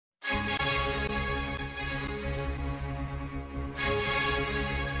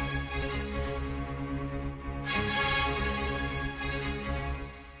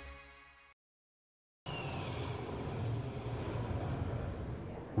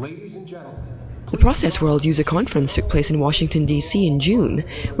Ladies and gentlemen, The ProcessWorld user conference took place in Washington, D.C. in June,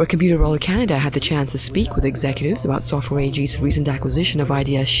 where ComputerWorld Canada had the chance to speak with executives about Software AG's recent acquisition of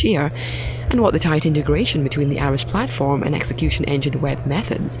IDS Share and what the tight integration between the ARIS platform and execution engine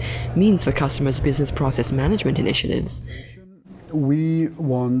webMethods means for customers' business process management initiatives. We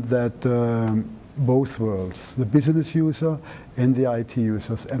want that both worlds, the business user and the IT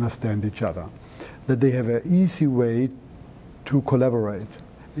users, understand each other, that they have an easy way to collaborate,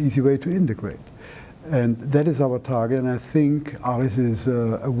 easy way to integrate. And that is our target, and I think ARIS is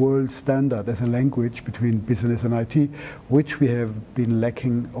a world standard as a language between business and IT, which we have been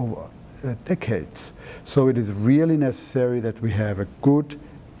lacking over decades. So it is really necessary that we have a good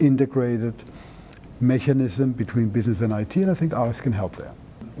integrated mechanism between business and IT, and I think ARIS can help there.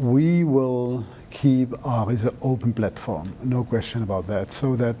 We will keep ARIS an open platform, no question about that,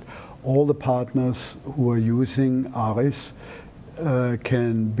 so that all the partners who are using ARIS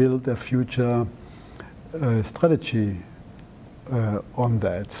can build a future strategy on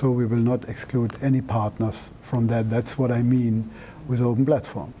that. So we will not exclude any partners from that. That's what I mean with open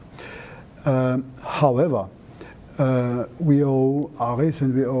platform. However, we owe ARIS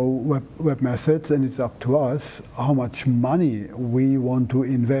and we owe webMethods, and it's up to us how much money we want to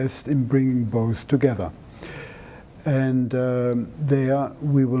invest in bringing both together. And there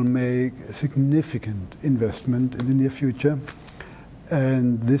we will make a significant investment in the near future.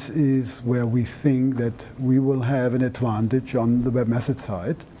 And this is where we think that we will have an advantage on the webMethods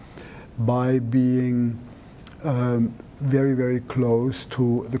side by being very, very close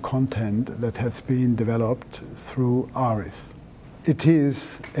to the content that has been developed through ARIS. It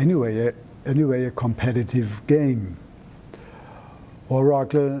is anyway a competitive game.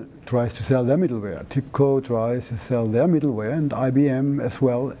 Oracle tries to sell their middleware, TIBCO tries to sell their middleware, and IBM as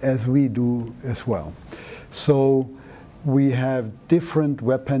well, as we do as well. So we have different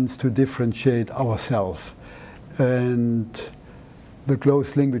weapons to differentiate ourselves, and the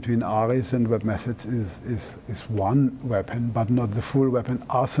close link between ARIS and webMethods is one weapon, but not the full weapon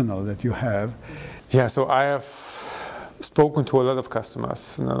arsenal that you have. Yeah, so I have spoken to a lot of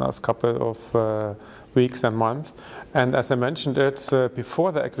customers in the last couple of weeks and months, and as I mentioned it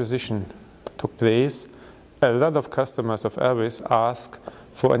before the acquisition took place, a lot of customers of ARIS ask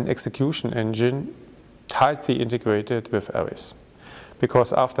for an execution engine tightly integrated with ARIS.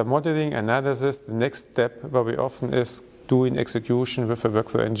 Because after modeling, analysis, the next step very often is doing execution with a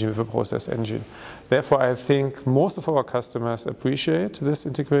workflow engine, with a process engine. Therefore, I think most of our customers appreciate this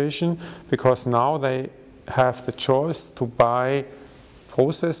integration, because now they have the choice to buy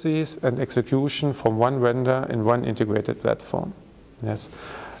processes and execution from one vendor in one integrated platform. Yes.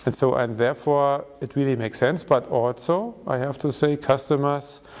 And therefore it really makes sense, but also I have to say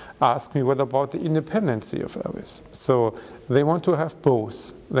customers ask me what about the independency of ARIS. So they want to have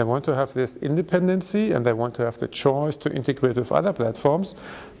both. They want to have this independency and they want to have the choice to integrate with other platforms,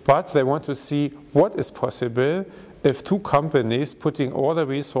 but they want to see what is possible if two companies putting all the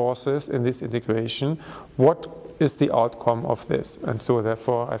resources in this integration, what is the outcome of this, and so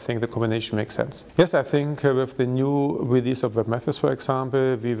therefore I think the combination makes sense. Yes, I think with the new release of webMethods, for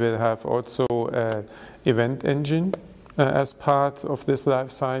example, we will have also an event engine as part of this life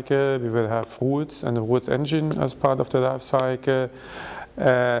cycle. We will have rules and the rules engine as part of the life cycle.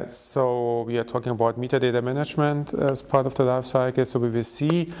 So we are talking about metadata management as part of the life cycle. So we will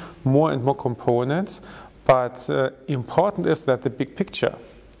see more and more components, but important is that the big picture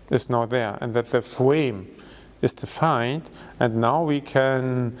is now there and that the frame is defined, and now we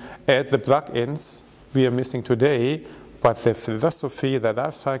can add the plugins we are missing today, but the philosophy, the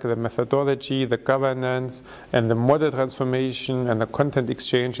life cycle, the methodology, the governance, and the model transformation, and the content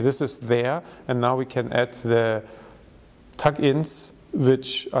exchange, this is there, and now we can add the plugins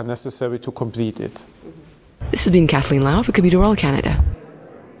which are necessary to complete it. This has been Kathleen Lau for ComputerWorld Canada.